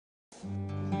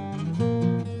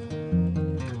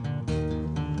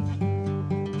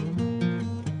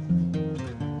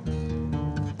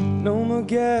No more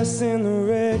gas in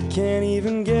the red, can't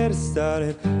even get it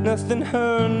started. Nothing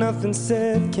heard, nothing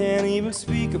said, can't even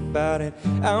speak about it.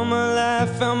 Out my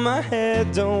life, out my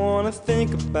head, don't wanna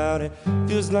think about it.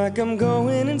 Feels like I'm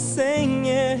going insane,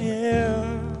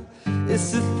 yeah.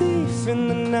 It's a thief in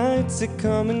the night to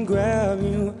come and grab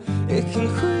you. It can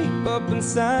creep up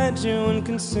inside you and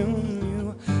consume you.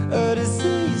 A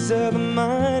disease of the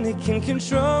mind, it can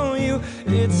control you.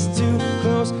 It's too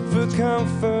close for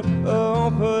comfort.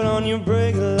 Oh, put on your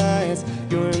brake lights.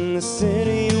 You're in the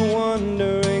city, you're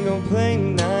wandering, go play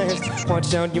nice.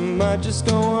 Watch out, you might just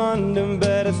go under.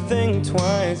 Better think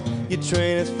twice. Your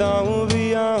train of thought will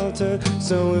be altered.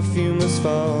 So if you must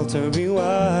falter, be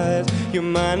wise. Your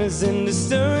mind is in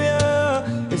hysteria.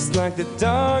 It's like the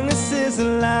darkness is a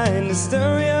lie in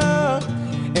hysteria.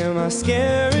 Am I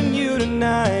scaring you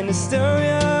tonight?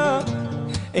 Hysteria.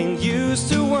 Ain't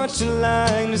used to watching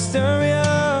like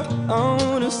hysteria.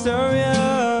 Oh,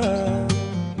 hysteria.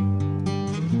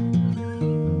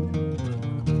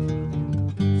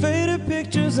 Faded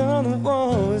pictures on the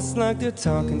wall, it's like they're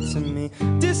talking to me.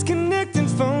 Disconnecting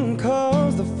phone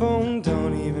calls, the phone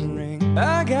don't even ring.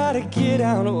 I gotta get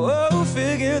out, oh,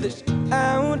 figure this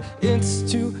out. It's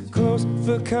too close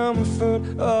for comfort,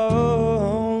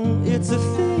 oh. It's a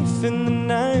thief in the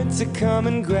night to come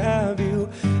and grab you.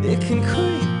 It can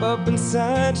creep up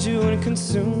inside you and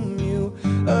consume you.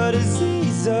 A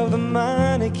disease of the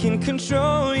mind, it can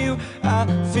control you. I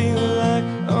feel like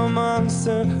a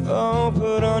monster, oh,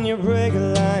 put on your brake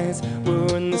lights.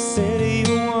 We're in the city,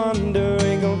 you're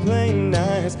wandering, go play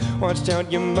nice. Watch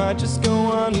out, you might just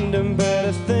go under,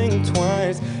 better think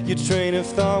twice. Your train of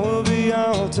thought will be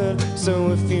altered,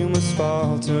 so if you must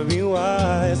falter, be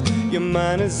wise. Your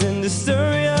mind is in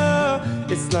hysteria.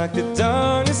 It's like the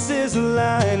darkness is a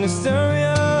lie in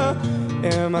hysteria.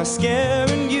 Am I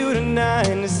scaring you tonight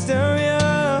in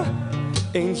hysteria?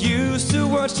 Ain't used to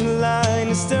watching line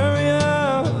hysteria.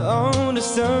 Oh,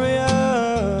 hysteria.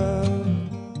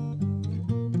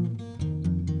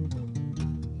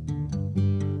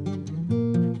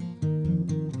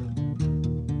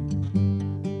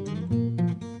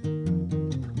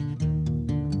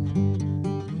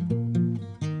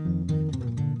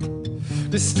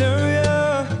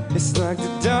 Hysteria, it's like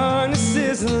the darkness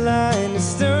is a lie in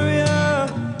hysteria.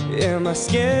 Am I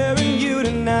scaring you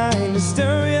tonight in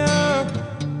hysteria?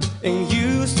 Ain't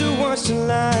used to watching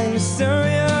line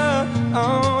hysteria.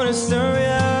 On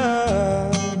hysteria.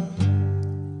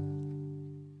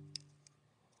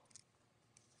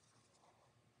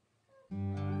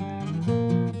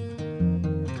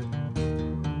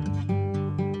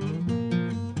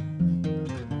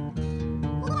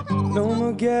 No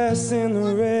more gas in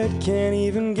the red, can't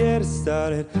even get it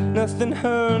started. Nothing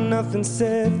heard, nothing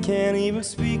said, can't even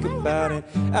speak about it.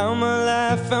 Out my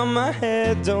life, out my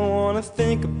head, don't wanna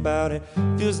think about it.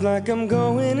 Feels like I'm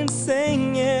going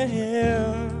insane, yeah.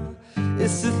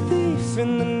 It's a thief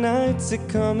in the night to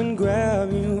come and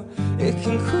grab you. It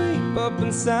can creep up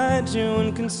inside you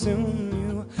and consume you.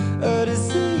 A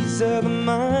disease of the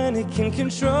mind, it can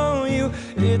control you.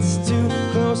 It's too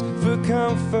close for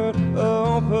comfort,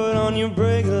 oh, put on your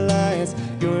brake lights.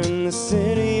 You're in the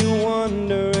city, you're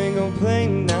wandering, go play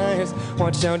nice.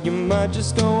 Watch out, you might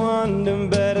just go under,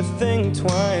 better think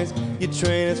twice. Your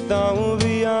train of thought will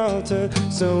be altered,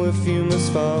 so if you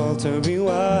must falter, be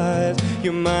wise.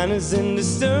 Your mind is in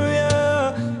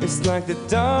hysteria. It's like the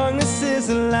darkness is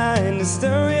a lie in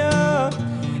hysteria.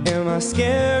 Am I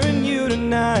scaring you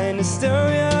tonight in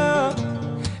hysteria?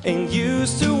 Ain't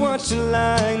used to watching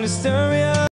like hysteria.